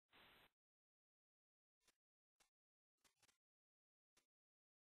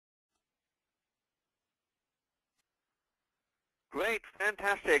Great,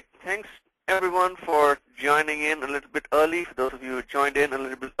 fantastic. Thanks everyone for joining in a little bit early, for those of you who joined in a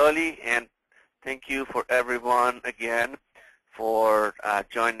little bit early, and thank you for everyone again for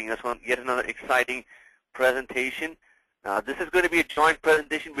joining us on yet another exciting presentation. This is going to be a joint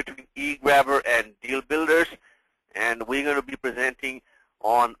presentation between eGrabber and Deal Builders, and we're going to be presenting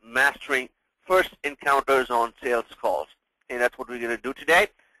on mastering first encounters on sales calls. And that's what we're going to do today.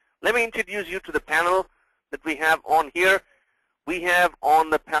 Let me introduce you to the panel that we have on here. We have on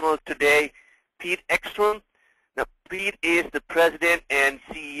the panel today Pete Ekstrom. Now, Pete is the president and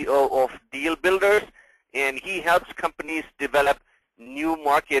CEO of Deal Builders, and he helps companies develop new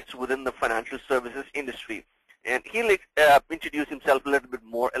markets within the financial services industry. And he'll introduce himself a little bit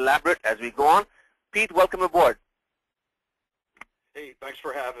more elaborate as we go on. Pete, welcome aboard. Hey, thanks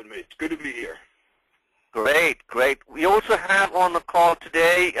for having me. It's good to be here. Great, great. We also have on the call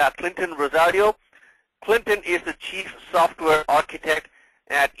today Clinton Rosario. Clinton is the Chief Software Architect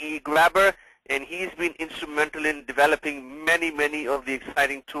at eGrabber, and he's been instrumental in developing many of the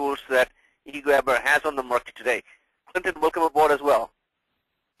exciting tools that eGrabber has on the market today. Clinton, welcome aboard as well.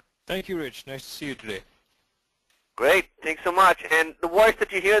 Thank you, Rich. Nice to see you today. Great. Thanks so much. And the voice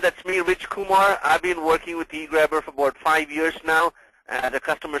that you hear, that's me, Rich Kumar. I've been working with eGrabber for about 5 years now as a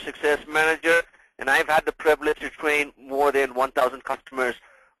customer success manager, and I've had the privilege to train more than 1,000 customers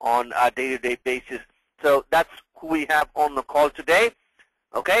on a day-to-day basis. So that's who we have on the call today,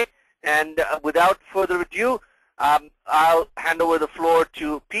 okay? And without further ado, I'll hand over the floor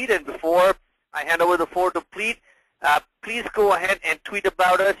to Pete. And before I hand over the floor to Pete, please go ahead and tweet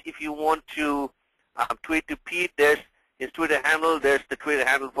about us if you want to tweet to Pete. There's his Twitter handle. There's the Twitter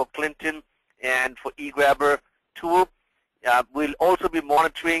handle for Clinton and for eGrabber tool. We'll also be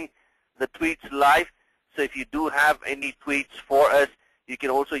monitoring the tweets live. So if you do have any tweets for us, you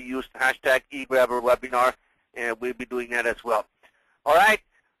can also use the hashtag eGrabberWebinar, and we'll be doing that as well. All right,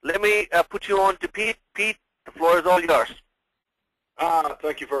 let me put you on to Pete. Pete, the floor is all yours.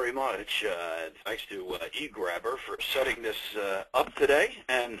 Thank you very much. Thanks to eGrabber for setting this up today,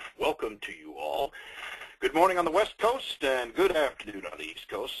 and welcome to you all. Good morning on the West Coast, and good afternoon on the East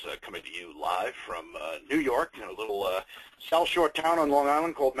Coast. Coming to you live from New York, in a little South Shore town on Long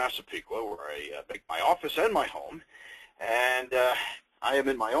Island called Massapequa, where I make my office and my home. And I am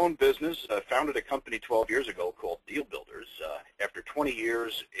in my own business. I founded a company 12 years ago called Deal Builders. After 20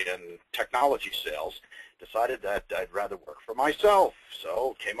 years in technology sales, decided that I'd rather work for myself.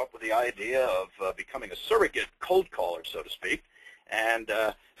 So came up with the idea of becoming a surrogate cold caller, so to speak, and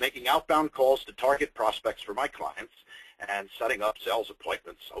making outbound calls to target prospects for my clients and setting up sales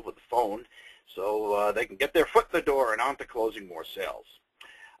appointments over the phone so they can get their foot in the door and on to closing more sales.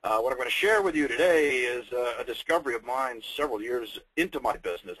 What I'm going to share with you today is a discovery of mine several years into my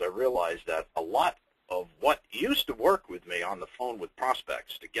business. I realized that a lot of what used to work with me on the phone with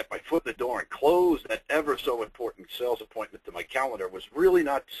prospects to get my foot in the door and close that ever so important sales appointment to my calendar was really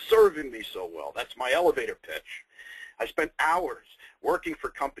not serving me so well. That's my elevator pitch. I spent hours working for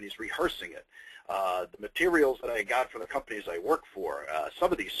companies rehearsing it. The materials that I got from the companies I work for,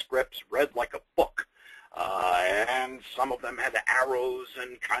 some of these scripts read like a book. And some of them had the arrows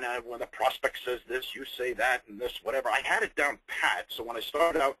and kind of when the prospect says this, you say that and this, whatever. I had it down pat, so when I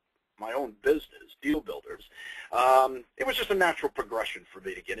started out my own business, Deal Builders, it was just a natural progression for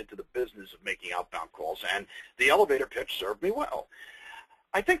me to get into the business of making outbound calls, and the elevator pitch served me well.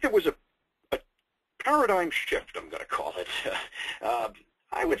 I think there was a paradigm shift, I'm going to call it.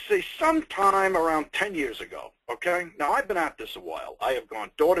 I would say sometime around 10 years ago, okay? Now, I've been at this a while. I have gone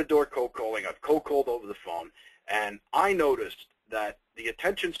door-to-door cold calling. I've cold called over the phone, and I noticed that the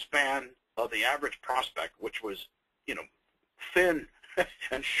attention span of the average prospect, which was, you know, thin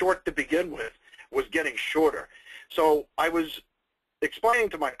and short to begin with, was getting shorter. So I was explaining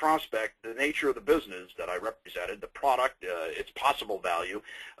to my prospect the nature of the business that I represented, the product, its possible value,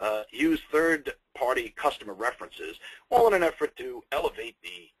 use third-party customer references, all in an effort to elevate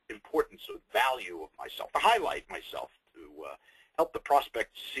the importance of value of myself, to highlight myself, to help the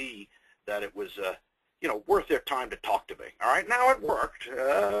prospect see that it was, you know, worth their time to talk to me. All right, now it worked.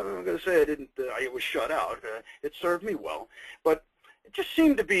 I'm going to say I was shut out. It served me well, but it just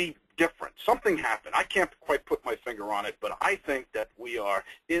seemed to be different. Something happened. I can't quite put my finger on it, but I think that we are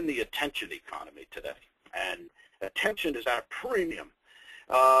in the attention economy today, and attention is at a premium.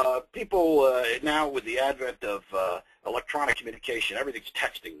 People now, with the advent of electronic communication, everything's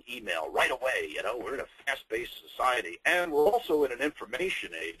texting, email, right away. You know, we're in a fast-paced society, and we're also in an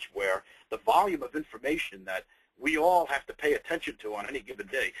information age where the volume of information that we all have to pay attention to on any given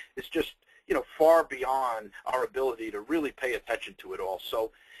day is just, you know, far beyond our ability to really pay attention to it all.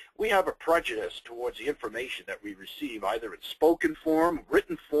 So we have a prejudice towards the information that we receive, either in spoken form,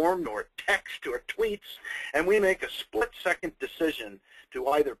 written form, or text or tweets, and we make a split-second decision to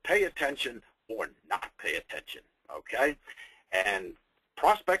either pay attention or not pay attention, okay? And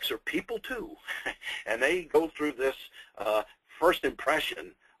prospects are people too, and they go through this first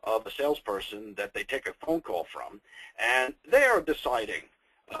impression of a salesperson that they take a phone call from, and they are deciding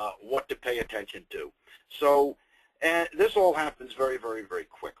what to pay attention to. So, and this all happens very, very, very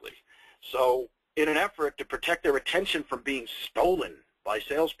quickly. So in an effort to protect their attention from being stolen by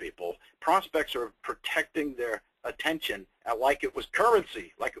salespeople, prospects are protecting their attention like it was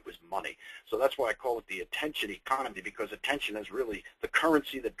currency, like it was money. So that's why I call it the attention economy, because attention is really the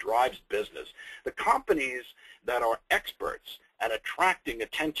currency that drives business. The companies that are experts at attracting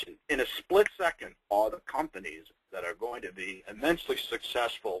attention in a split second are the companies that are going to be immensely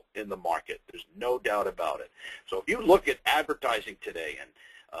successful in the market. There's no doubt about it. So if you look at advertising today and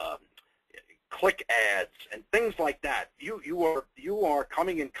click ads and things like that, you are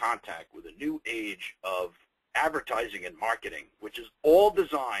coming in contact with a new age of advertising and marketing, which is all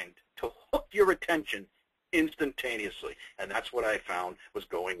designed to hook your attention instantaneously. And that's what I found was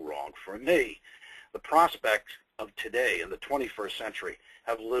going wrong for me. The prospects of today in the 21st century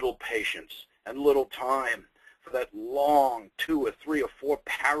have little patience and little time for that long 2 or 3 or 4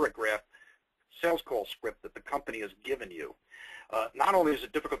 paragraph sales call script that the company has given you. Not only is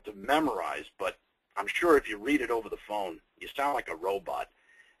it difficult to memorize, but I'm sure if you read it over the phone, you sound like a robot.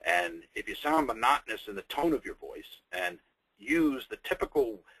 And if you sound monotonous in the tone of your voice and use the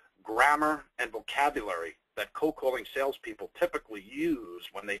typical grammar and vocabulary that cold-calling salespeople typically use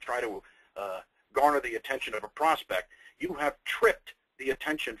when they try to garner the attention of a prospect, you have tripped the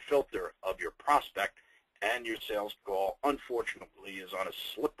attention filter of your prospect, and your sales call, unfortunately, is on a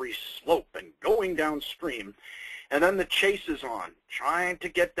slippery slope and going downstream. And then the chase is on, trying to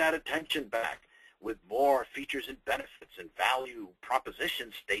get that attention back with more features and benefits and value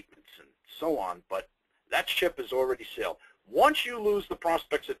proposition statements and so on. But that ship has already sailed. Once you lose the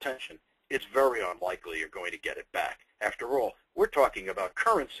prospect's attention, it's very unlikely you're going to get it back. After all, we're talking about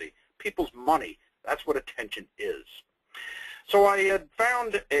currency, people's money. That's what attention is. So I had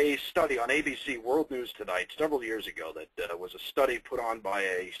found a study on ABC World News Tonight several years ago that was a study put on by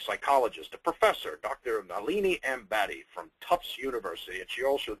a psychologist, a professor, Dr. Nalini Ambati from Tufts University, and she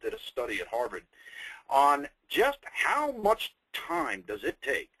also did a study at Harvard on just how much time does it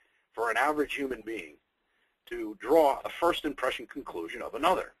take for an average human being to draw a first impression conclusion of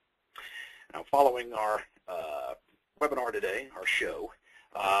another. Now, following our webinar today, our show,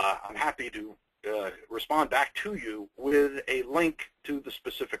 I'm happy to respond back to you with a link to the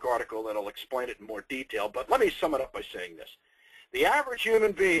specific article that'll explain it in more detail. But let me sum it up by saying this. The average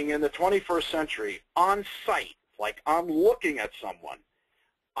human being in the 21st century on site, like I'm looking at someone,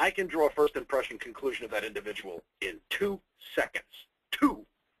 I can draw a first impression conclusion of that individual in 2 seconds. 2,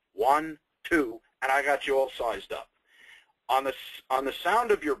 1, 2, and I got you all sized up. On the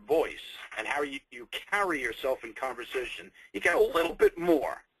sound of your voice and how you carry yourself in conversation, you get a little bit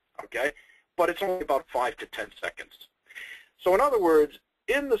more, okay? But it's only about 5 to 10 seconds. So in other words,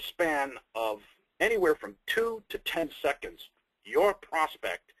 in the span of anywhere from 2 to 10 seconds, your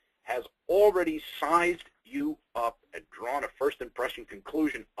prospect has already sized you up and drawn a first impression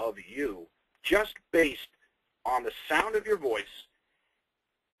conclusion of you just based on the sound of your voice,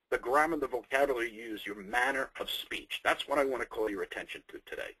 the grammar, the vocabulary you use, your manner of speech. That's what I want to call your attention to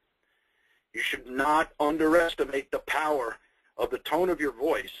today. You should not underestimate the power of the tone of your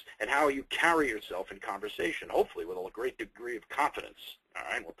voice and how you carry yourself in conversation, hopefully with a great degree of confidence. All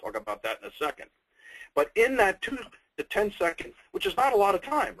right, we'll talk about that in a second. But in that 2 to 10 seconds, which is not a lot of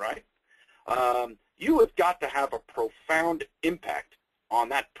time, right, you have got to have a profound impact on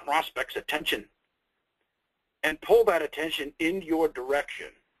that prospect's attention and pull that attention in your direction.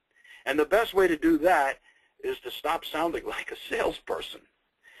 And the best way to do that is to stop sounding like a salesperson.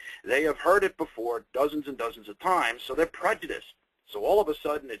 They have heard it before dozens and dozens of times, so they're prejudiced. So all of a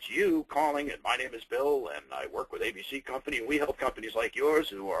sudden it's you calling, and my name is Bill, and I work with ABC Company, and we help companies like yours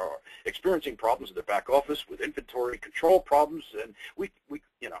who are experiencing problems in their back office with inventory control problems, and we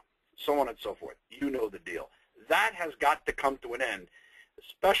so on and so forth. You know the deal. That has got to come to an end,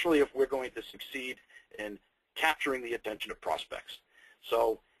 especially if we're going to succeed in capturing the attention of prospects.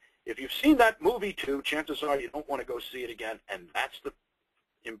 So if you've seen that movie too, chances are you don't want to go see it again, and that's the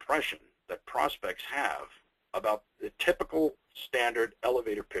impression that prospects have about the typical standard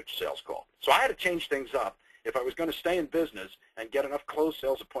elevator pitch sales call. So I had to change things up. If I was going to stay in business and get enough closed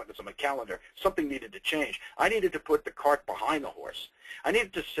sales appointments on my calendar, something needed to change. I needed to put the cart behind the horse. I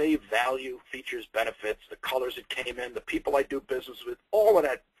needed to say value, features, benefits, the colors it came in, the people I do business with, all of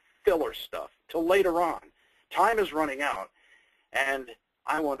that filler stuff till later on. Time is running out, and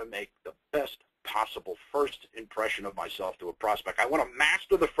I want to make the best possible first impression of myself to a prospect. I want to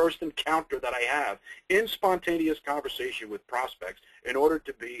master the first encounter that I have in spontaneous conversation with prospects in order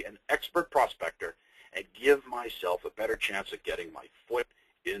to be an expert prospector and give myself a better chance of getting my foot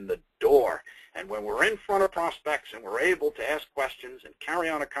in the door. And when we're in front of prospects and we're able to ask questions and carry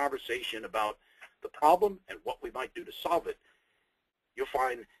on a conversation about the problem and what we might do to solve it, you'll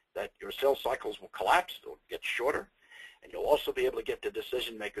find that your sales cycles will collapse, they'll get shorter, and you'll also be able to get to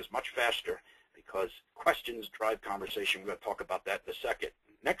decision makers much faster because questions drive conversation. We're going to talk about that in a second.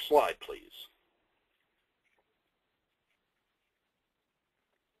 Next slide, please.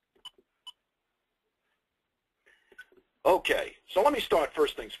 Okay, so let me start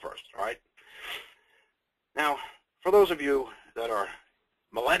first things first, all right? Now, for those of you that are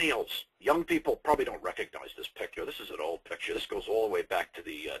millennials, young people probably don't recognize this picture. This is an old picture. This goes all the way back to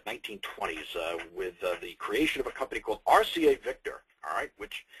the 1920s with the creation of a company called RCA Victor, all right,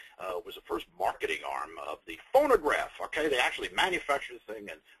 which was the first marketing arm of the phonograph, okay? They actually manufactured the thing,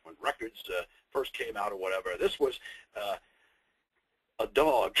 and when records first came out or whatever, this was a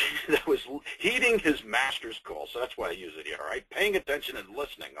dog that was heeding his master's call, so that's why I use it here, all right? Paying attention and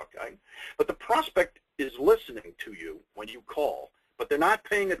listening, okay? But the prospect is listening to you when you call, but they're not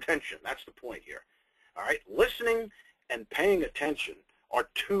paying attention. That's the point here, all right? Listening and paying attention are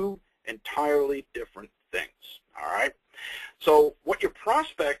two entirely different things, all right? So what your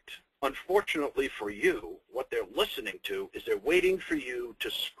prospect, unfortunately for you, what they're listening to is they're waiting for you to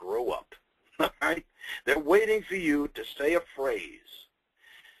screw up, all right? They're waiting for you to say a phrase,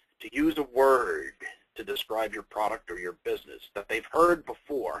 to use a word to describe your product or your business that they've heard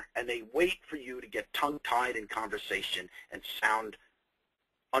before, and they wait for you to get tongue-tied in conversation and sound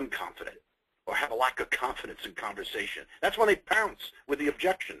unconfident or have a lack of confidence in conversation. That's when they pounce with the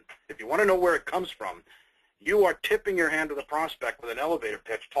objection. If you want to know where it comes from, you are tipping your hand to the prospect with an elevator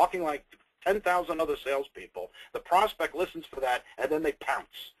pitch, talking like 10,000 other salespeople. The prospect listens for that, and then they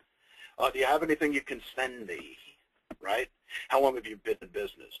pounce. Do you have anything you can send me? Right? How long have you been in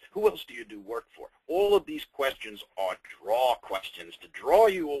business? Who else do you do work for? All of these questions are draw questions to draw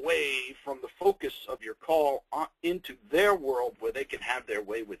you away from the focus of your call into their world where they can have their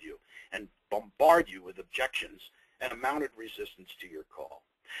way with you and bombard you with objections and a mounted resistance to your call.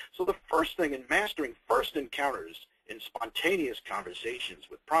 So the first thing in mastering first encounters in spontaneous conversations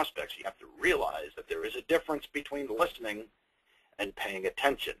with prospects, you have to realize that there is a difference between listening and paying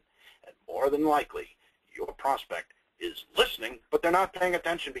attention. And more than likely, your prospect is listening, but they're not paying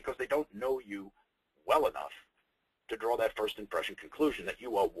attention because they don't know you well enough to draw that first impression conclusion that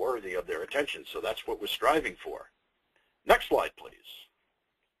you are worthy of their attention. So that's what we're striving for. Next slide, please.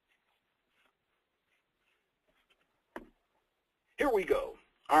 Here we go.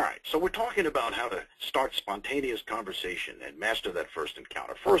 All right, so we're talking about how to start spontaneous conversation and master that first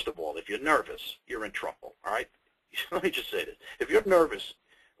encounter. First of all, if you're nervous, you're in trouble, all right? Let me just say this. If you're nervous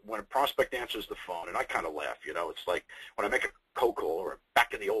when a prospect answers the phone, and I kind of laugh, you know, it's like when I make a cold call or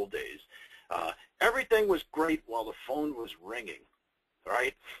back in the old days, everything was great while the phone was ringing,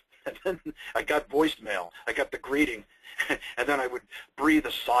 right? And then I got voicemail, I got the greeting, and then I would breathe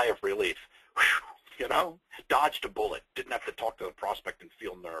a sigh of relief. Whew, you know, dodged a bullet, didn't have to talk to the prospect and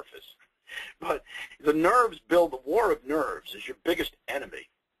feel nervous. But the nerves build, the war of nerves is your biggest enemy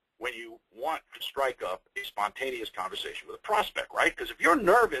when you want to strike up a spontaneous conversation with a prospect, right? Because if you're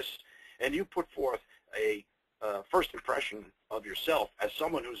nervous and you put forth a first impression of yourself as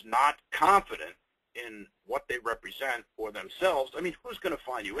someone who's not confident in what they represent or themselves, I mean, who's going to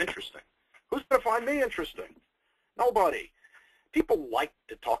find you interesting? Who's going to find me interesting? Nobody. People like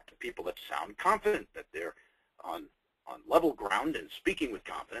to talk to people that sound confident, that they're on level ground and speaking with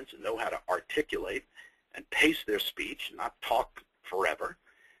confidence and know how to articulate and pace their speech, not talk forever.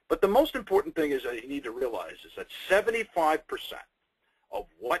 But the most important thing is that you need to realize is that 75% of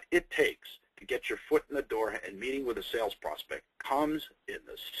what it takes to get your foot in the door and meeting with a sales prospect comes in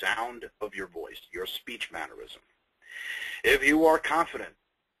the sound of your voice, your speech mannerism. If you are confident,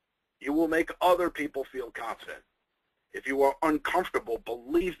 you will make other people feel confident. If you are uncomfortable,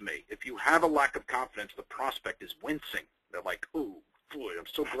 believe me, if you have a lack of confidence, the prospect is wincing. They're like, ooh, boy, I'm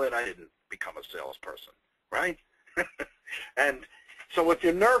so glad I didn't become a salesperson, right? And so if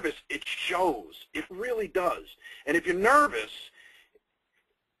you're nervous, it shows. It really does. And if you're nervous,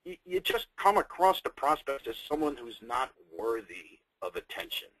 you just come across the prospect as someone who's not worthy of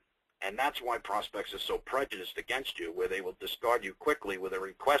attention. And that's why prospects are so prejudiced against you, where they will discard you quickly with a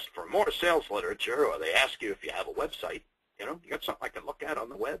request for more sales literature, or they ask you if you have a website. You know, you got something I can look at on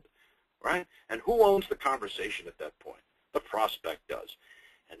the web, right? And who owns the conversation at that point? The prospect does.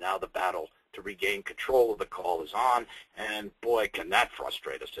 And now the battle to regain control of the call is on, and boy, can that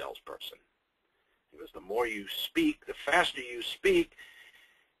frustrate a salesperson. Because the more you speak, the faster you speak,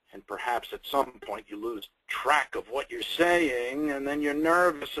 and perhaps at some point you lose track of what you're saying, and then you're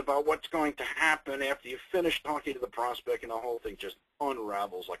nervous about what's going to happen after you finish talking to the prospect, and the whole thing just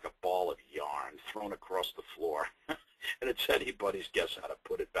unravels like a ball of yarn thrown across the floor. And it's anybody's guess how to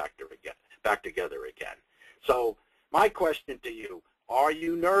put it back together again. So my question to you, are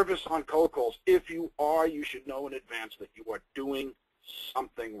you nervous on cold calls? If you are, you should know in advance that you are doing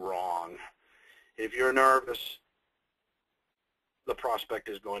something wrong. If you're nervous, the prospect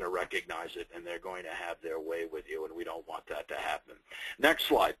is going to recognize it, and they're going to have their way with you, and we don't want that to happen. Next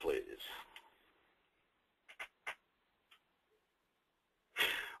slide, please.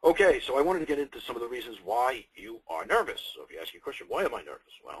 Okay, so I wanted to get into some of the reasons why you are nervous. So if you ask your question, why am I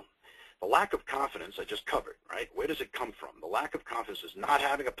nervous? Well, the lack of confidence I just covered, right? Where does it come from? The lack of confidence is not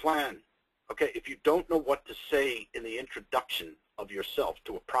having a plan. Okay, if you don't know what to say in the introduction of yourself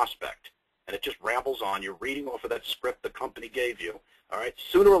to a prospect, and it just rambles on, you're reading off of that script the company gave you, all right,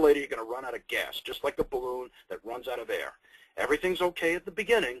 sooner or later you're going to run out of gas, just like a balloon that runs out of air. Everything's okay at the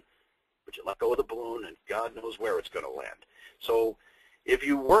beginning, but you let go of the balloon, and God knows where it's going to land. So if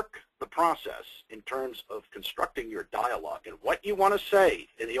you work the process in terms of constructing your dialogue and what you want to say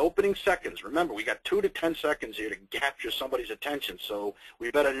in the opening seconds, remember, we got 2 to 10 seconds here to capture somebody's attention, so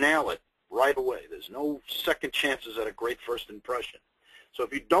we better nail it right away. There's no second chances at a great first impression. So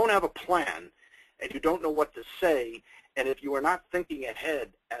if you don't have a plan and you don't know what to say, and if you are not thinking ahead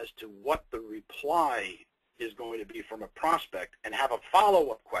as to what the reply is going to be from a prospect and have a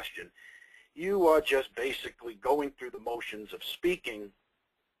follow-up question, you are just basically going through the motions of speaking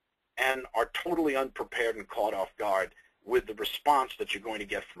and are totally unprepared and caught off guard with the response that you're going to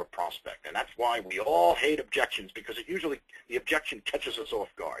get from a prospect. And that's why we all hate objections, because it usually, the objection catches us off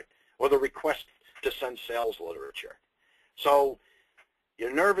guard, or the request to send sales literature. So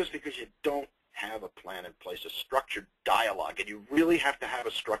you're nervous because you don't have a plan in place, a structured dialogue, and you really have to have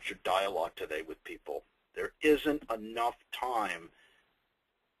a structured dialogue today with people. There isn't enough time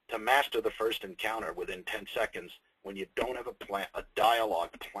to master the first encounter within 10 seconds when you don't have a plan, a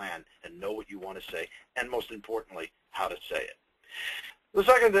dialogue plan, and know what you want to say, and most importantly, how to say it. The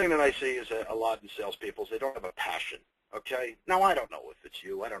second thing that I see is a lot in salespeople is they don't have a passion, okay? Now, I don't know if it's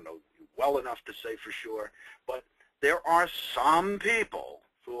you. I don't know you well enough to say for sure, but there are some people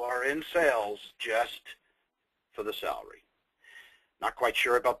who are in sales just for the salary. Not quite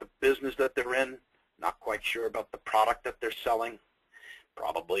sure about the business that they're in, not quite sure about the product that they're selling,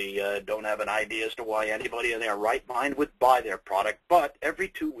 probably don't have an idea as to why anybody in their right mind would buy their product, but every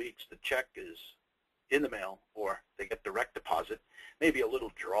 2 weeks the check is in the mail, or they get direct deposit, maybe a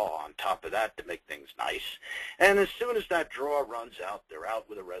little draw on top of that to make things nice. And as soon as that draw runs out, they're out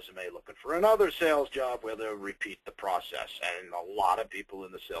with a resume looking for another sales job where they'll repeat the process. And a lot of people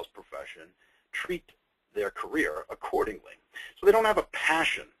in the sales profession treat their career accordingly. So they don't have a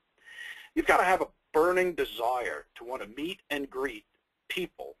passion. You've got to have a burning desire to want to meet and greet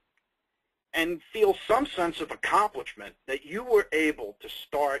people and feel some sense of accomplishment that you were able to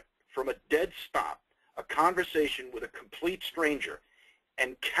start from a dead stop a conversation with a complete stranger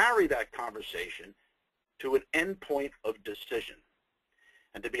and carry that conversation to an endpoint of decision.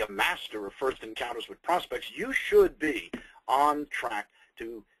 And to be a master of first encounters with prospects, you should be on track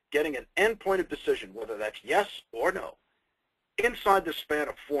to getting an endpoint of decision, whether that's yes or no, inside the span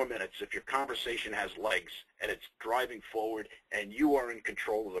of 4 minutes if your conversation has legs and it's driving forward and you are in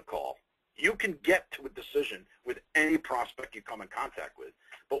control of the call. You can get to a decision with any prospect you come in contact with.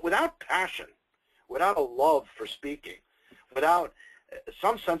 But without passion, without a love for speaking, without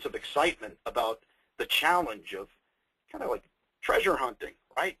some sense of excitement about the challenge of kind of like treasure hunting,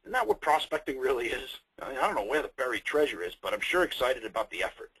 right? Isn't that what prospecting really is? I mean, I don't know where the buried treasure is, but I'm sure excited about the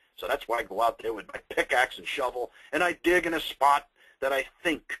effort. So that's why I go out there with my pickaxe and shovel, and I dig in a spot that I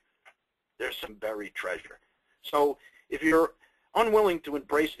think there's some buried treasure. So if you're unwilling to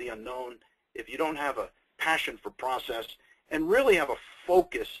embrace the unknown, if you don't have a passion for process, and really have a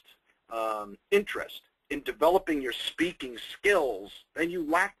focused interest in developing your speaking skills, then you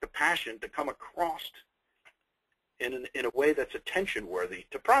lack the passion to come across in a way that's attention-worthy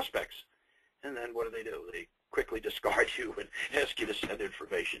to prospects. And then what do? They quickly discard you and ask you to send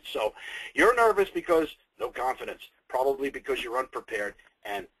information. So you're nervous because no confidence, probably because you're unprepared.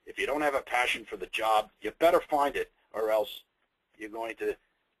 And if you don't have a passion for the job, you better find it, or else you're going to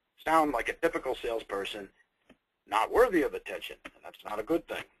sound like a typical salesperson, not worthy of attention. And that's not a good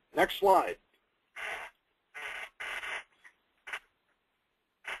thing. Next slide.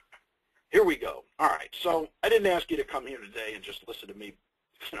 Here we go. All right, so I didn't ask you to come here today and just listen to me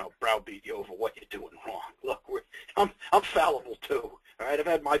browbeat you over what you're doing wrong. Look, I'm fallible too. All right, I've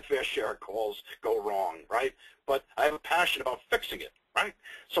had my fair share of calls go wrong, right? But I have a passion about fixing it, right?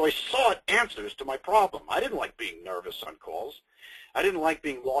 So I sought answers to my problem. I didn't like being nervous on calls. I didn't like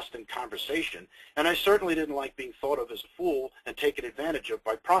being lost in conversation, and I certainly didn't like being thought of as a fool and taken advantage of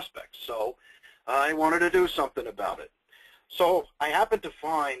by prospects. So I wanted to do something about it. So I happened to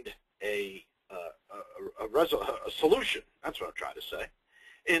find a solution, that's what I'm trying to say,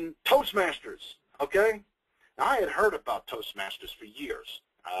 in Toastmasters, okay? Now, I had heard about Toastmasters for years,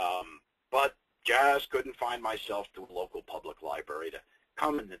 but just couldn't find myself to a local public library to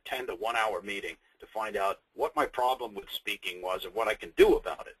come and attend a 1-hour meeting to find out what my problem with speaking was and what I can do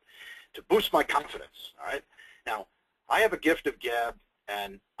about it to boost my confidence, all right? Now, I have a gift of gab,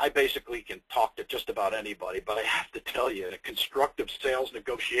 and I basically can talk to just about anybody, but I have to tell you, in a constructive sales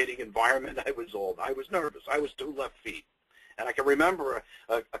negotiating environment, I was nervous. I was 2 left feet. And I can remember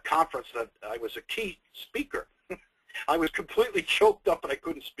a conference that I was a key speaker. I was completely choked up and I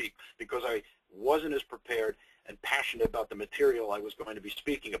couldn't speak because I wasn't as prepared and passionate about the material I was going to be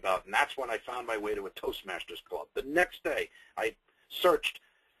speaking about. And that's when I found my way to a Toastmasters club. The next day, I searched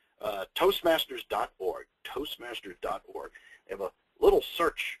Toastmasters.org, Toastmasters.org. They have a little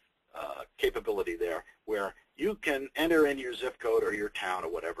search capability there where you can enter in your zip code or your town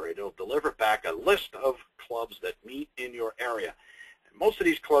or whatever. It'll deliver back a list of clubs that meet in your area. And most of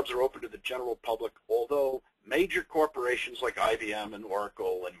these clubs are open to the general public, although major corporations like IBM and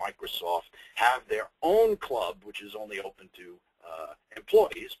Oracle and Microsoft have their own club, which is only open to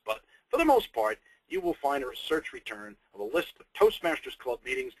employees. But for the most part, you will find a search return of a list of Toastmasters Club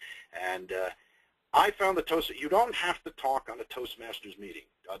meetings, and I found the you don't have to talk on a Toastmasters meeting,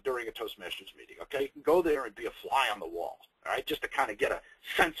 during a Toastmasters meeting, okay? You can go there and be a fly on the wall, all right, just to kind of get a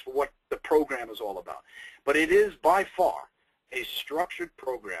sense for what the program is all about. But it is by far a structured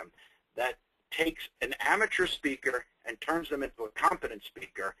program that takes an amateur speaker and turns them into a competent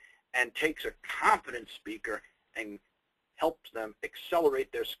speaker, and takes a competent speaker and helps them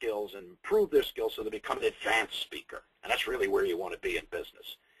accelerate their skills and improve their skills so they become an advanced speaker. And that's really where you want to be in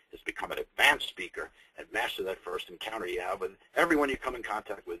business, is become an advanced speaker and master that first encounter you have with everyone you come in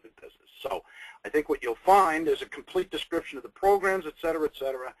contact with in business. So I think what you'll find is a complete description of the programs, et cetera, et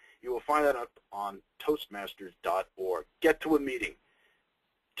cetera. You will find that up on Toastmasters.org. Get to a meeting.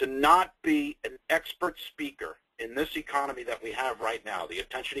 To not be an expert speaker in this economy that we have right now, the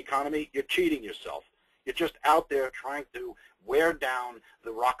attention economy, you're cheating yourself. You're just out there trying to wear down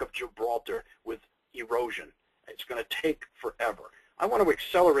the Rock of Gibraltar with erosion. It's going to take forever. I want to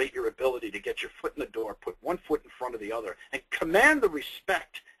accelerate your ability to get your foot in the door, put one foot in front of the other, and command the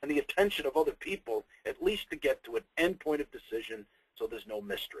respect and the attention of other people, at least to get to an end point of decision so there's no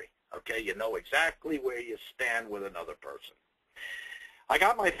mystery. Okay? You know exactly where you stand with another person. I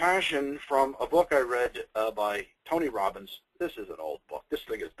got my passion from a book I read by Tony Robbins. This is an old book. This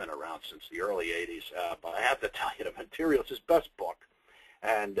thing has been around since the early 80s, but I have to tell you, the material is his best book.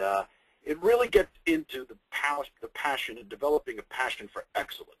 And it really gets into the passion and developing a passion for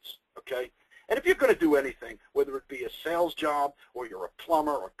excellence, okay? And if you're going to do anything, whether it be a sales job or you're a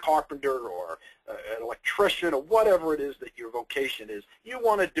plumber or a carpenter or an electrician or whatever it is that your vocation is, you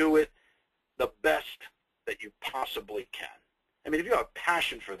want to do it the best that you possibly can. I mean, if you have a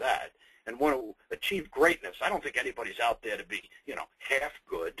passion for that and want to achieve greatness, I don't think anybody's out there to be, half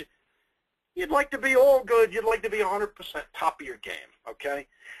good. You'd like to be all good. You'd like to be 100% top of your game, okay?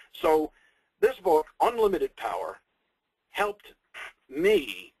 So this book, Unlimited Power, helped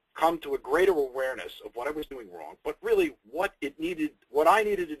me come to a greater awareness of what I was doing wrong, but really what I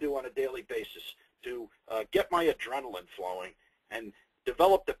needed to do on a daily basis to get my adrenaline flowing and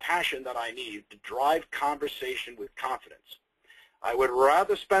develop the passion that I need to drive conversation with confidence. I would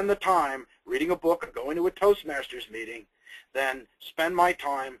rather spend the time reading a book or going to a Toastmasters meeting than spend my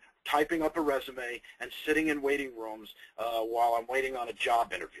time typing up a resume and sitting in waiting rooms while I'm waiting on a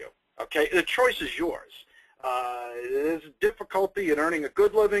job interview. Okay, the choice is yours. There's difficulty in earning a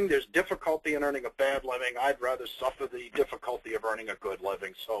good living. There's difficulty in earning a bad living. I'd rather suffer the difficulty of earning a good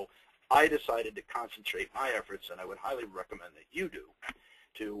living. So I decided to concentrate my efforts, and I would highly recommend that you do,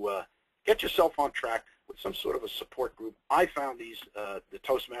 to get yourself on track with some sort of a support group. I found the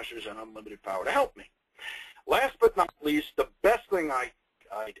Toastmasters and Unlimited Power to help me. Last but not least, the best thing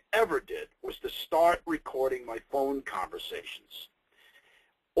I'd ever did was to start recording my phone conversations.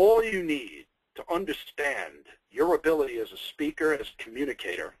 All you need to understand your ability as a speaker, as a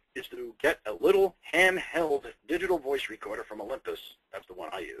communicator, is to get a little handheld digital voice recorder from Olympus. That's the one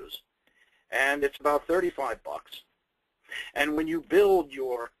I use. And it's about $35. And when you build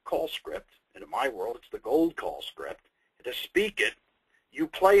your call script, and in my world it's the gold call script, to speak it, you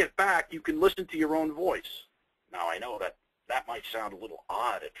play it back, you can listen to your own voice. Now, I know that that might sound a little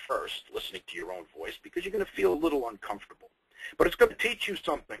odd at first, listening to your own voice, because you're going to feel a little uncomfortable. But it's going to teach you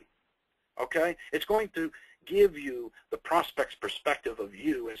something, okay? It's going to give you the prospect's perspective of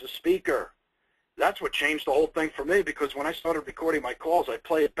you as a speaker. That's what changed the whole thing for me, because when I started recording my calls, I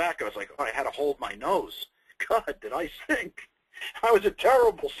play it back. I was like, oh, I had to hold my nose. God, did I stink? I was a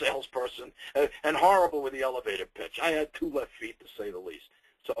terrible salesperson and horrible with the elevator pitch. I had 2 left feet, to say the least.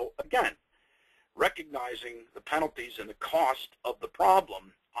 So, again, recognizing the penalties and the cost of the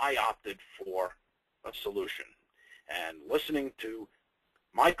problem, I opted for a solution. And listening to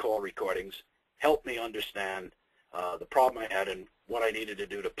my call recordings helped me understand the problem I had and what I needed to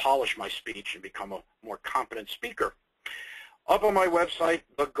do to polish my speech and become a more competent speaker. Up on my website,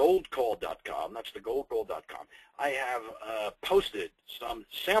 thegoldcall.com, that's thegoldcall.com, I have posted some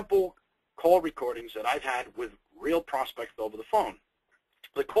sample call recordings that I've had with real prospects over the phone.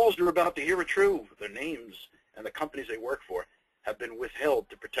 The calls you're about to hear are true. Their names and the companies they work for have been withheld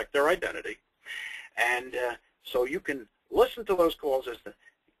to protect their identity. And so you can listen to those calls as to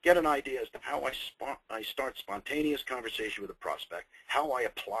get an idea as to how I start spontaneous conversation with a prospect, how I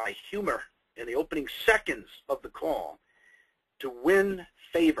apply humor in the opening seconds of the call to win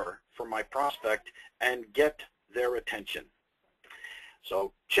favor from my prospect and get their attention.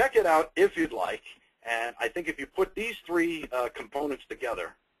 So check it out if you'd like. And I think if you put these 3 components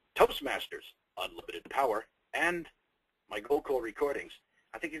together, Toastmasters, unlimited power, and my Gold Call recordings,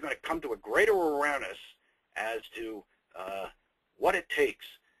 I think you're going to come to a greater awareness as to what it takes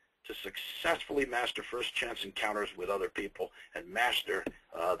to successfully master first chance encounters with other people and master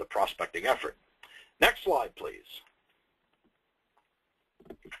the prospecting effort. Next slide, please.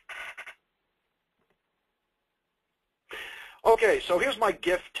 Okay, so here's my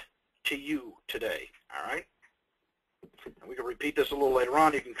gift to you today, all right? And we can repeat this a little later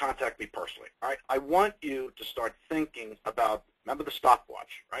on. You can contact me personally, all right? I want you to start thinking about, remember the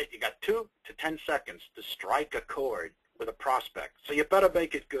stopwatch, right? You got 2 to 10 seconds to strike a chord with a prospect. So you better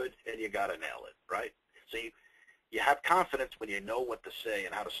make it good, and you got to nail it, right? So you have confidence when you know what to say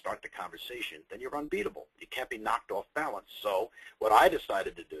and how to start the conversation, then you're unbeatable. You can't be knocked off balance. So what I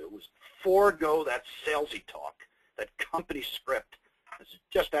decided to do was forego that salesy talk, that company script. It's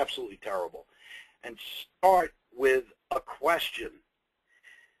just absolutely terrible. And start with a question.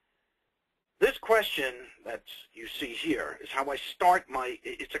 This question that you see here is how I start my,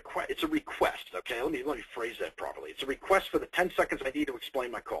 it's a request, okay? Let me phrase that properly. It's a request for the 10 seconds I need to explain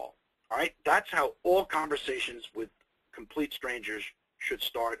my call, all right? That's how all conversations with complete strangers should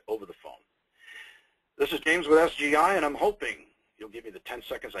start over the phone. This is James with SGI, and I'm hoping you'll give me the 10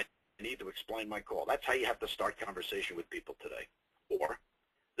 seconds I need to explain my call. That's how you have to start conversation with people today. Or,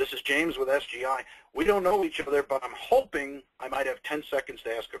 this is James with SGI. We don't know each other, but I'm hoping I might have 10 seconds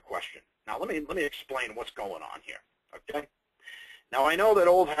to ask a question. Now, let me explain what's going on here, okay? Now, I know that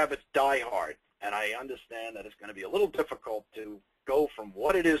old habits die hard, and I understand that it's going to be a little difficult to go from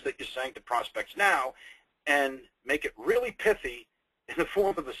what it is that you're saying to prospects now and make it really pithy in the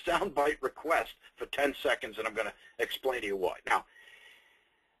form of a soundbite request for 10 seconds, and I'm going to explain to you why. Now,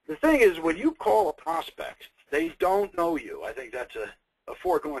 the thing is, when you call a prospect, they don't know you. I think that's a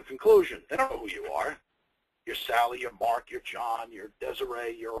foregone conclusion. They don't know who you are. You're Sally, you're Mark, you're John, you're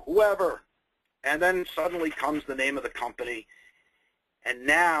Desiree, you're whoever. And then suddenly comes the name of the company, and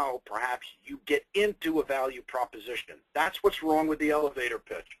now perhaps you get into a value proposition. That's what's wrong with the elevator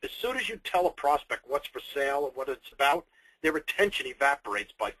pitch. As soon as you tell a prospect what's for sale and what it's about, their attention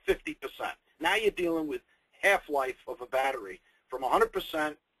evaporates by 50%. Now you're dealing with half-life of a battery from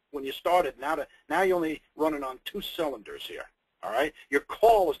 100% when you started, now you're only running on 2 cylinders here, all right? Your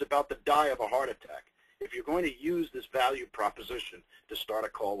call is about to die of a heart attack if you're going to use this value proposition to start a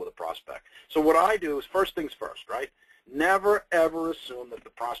call with a prospect. So what I do is first things first, right? Never, ever assume that the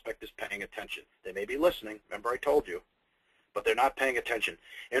prospect is paying attention. They may be listening, remember I told you, but they're not paying attention.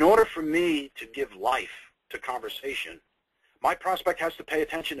 In order for me to give life to conversation, my prospect has to pay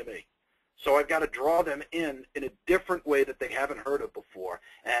attention to me. So I've got to draw them in a different way that they haven't heard of before.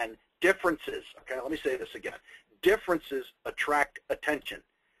 And differences, okay, let me say this again. Differences attract attention.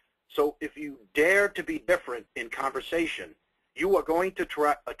 So if you dare to be different in conversation, you are going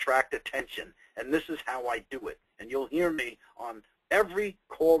to attract attention. And this is how I do it. And you'll hear me on every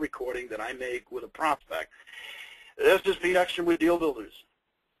call recording that I make with a prospect. This is Pete Ekstrom with Deal Builders.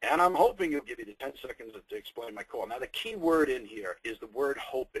 And I'm hoping you'll give me the 10 seconds to explain my call. Now, the key word in here is the word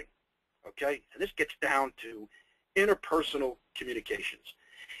hoping. Okay? And this gets down to interpersonal communications.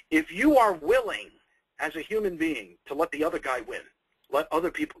 If you are willing, as a human being, to let the other guy win, let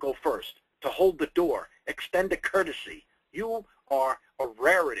other people go first, to hold the door, extend a courtesy, you are a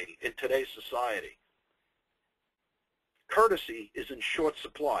rarity in today's society. Courtesy is in short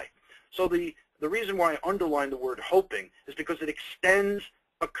supply. So the reason why I underline the word hoping is because it extends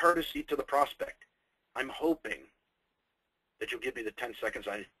a courtesy to the prospect. I'm hoping that you'll give me the 10 seconds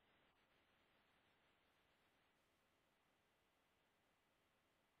I...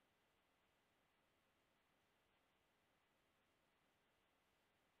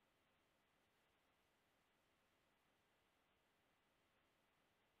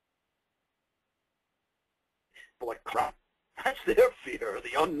 Like crap. That's their fear,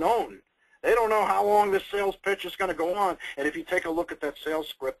 the unknown. They don't know how long this sales pitch is going to go on. And if you take a look at that sales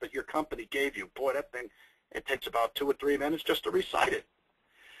script that your company gave you, boy, that thing, it takes about 2 or 3 minutes just to recite it.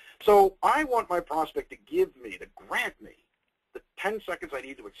 So I want my prospect to grant me the 10 seconds I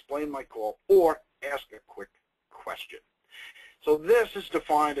need to explain my call or ask a quick question. So this is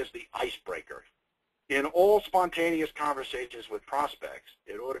defined as the icebreaker. In all spontaneous conversations with prospects,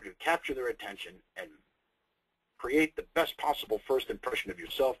 in order to capture their attention and create the best possible first impression of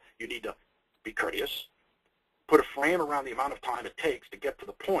yourself, you need to be courteous, put a frame around the amount of time it takes to get to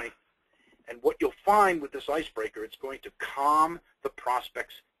the point, and what you'll find with this icebreaker, it's going to calm the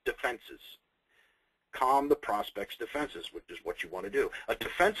prospect's defenses. Calm the prospect's defenses, which is what you want to do. A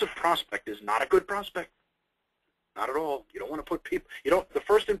defensive prospect is not a good prospect. Not at all. You don't want to put people, the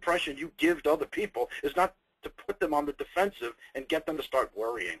first impression you give to other people is not to put them on the defensive and get them to start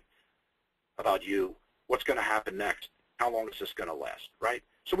worrying about you. What's going to happen next? How long is this going to last, right?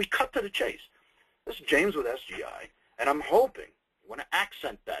 So we cut to the chase. This is James with SGI, and I'm hoping, you want to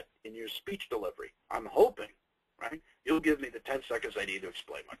accent that in your speech delivery. I'm hoping, right, you'll give me the 10 seconds I need to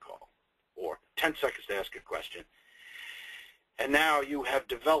explain my call, or 10 seconds to ask a question. And now you have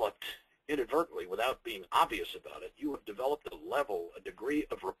developed, inadvertently, without being obvious about it, you have developed a degree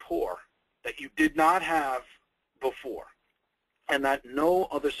of rapport that you did not have before, and that no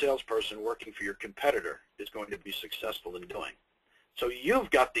other salesperson working for your competitor is going to be successful in doing. So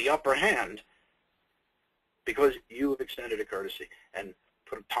you've got the upper hand because you have extended a courtesy and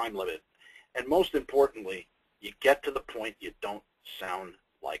put a time limit. And most importantly, you get to the point, you don't sound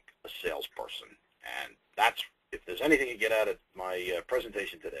like a salesperson. And that's, if there's anything you get out of my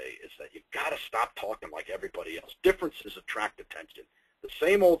presentation today, it's that you've got to stop talking like everybody else. Differences attract attention. The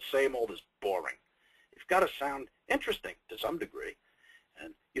same old is boring. You've got to sound interesting to some degree.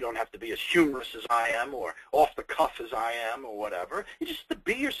 And you don't have to be as humorous as I am or off the cuff as I am or whatever. You just have to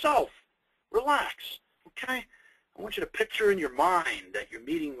be yourself. Relax, okay? I want you to picture in your mind that you're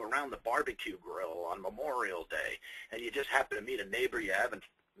meeting around the barbecue grill on Memorial Day, and you just happen to meet a neighbor you haven't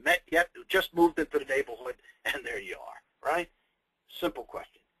met yet, who just moved into the neighborhood, and there you are, right? Simple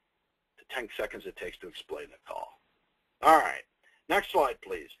question. The 10 seconds it takes to explain the call. All right, next slide,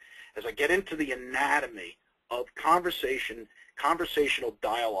 please. As I get into the anatomy of conversational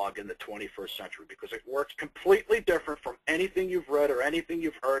dialogue in the 21st century, because it works completely different from anything you've read or anything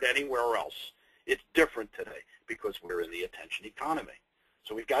you've heard anywhere else. It's different today because we're in the attention economy.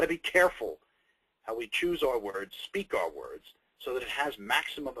 So we've got to be careful how we choose our words, speak our words, so that it has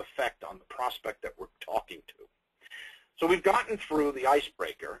maximum effect on the prospect that we're talking to. So we've gotten through the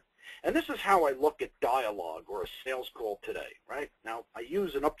icebreaker, and this is how I look at dialogue or a sales call today, right? Now, I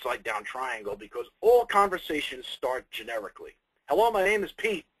use an upside-down triangle because all conversations start generically. Hello, my name is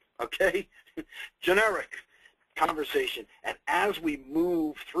Pete, okay? Generic conversation. And as we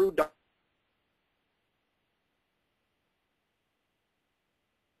move through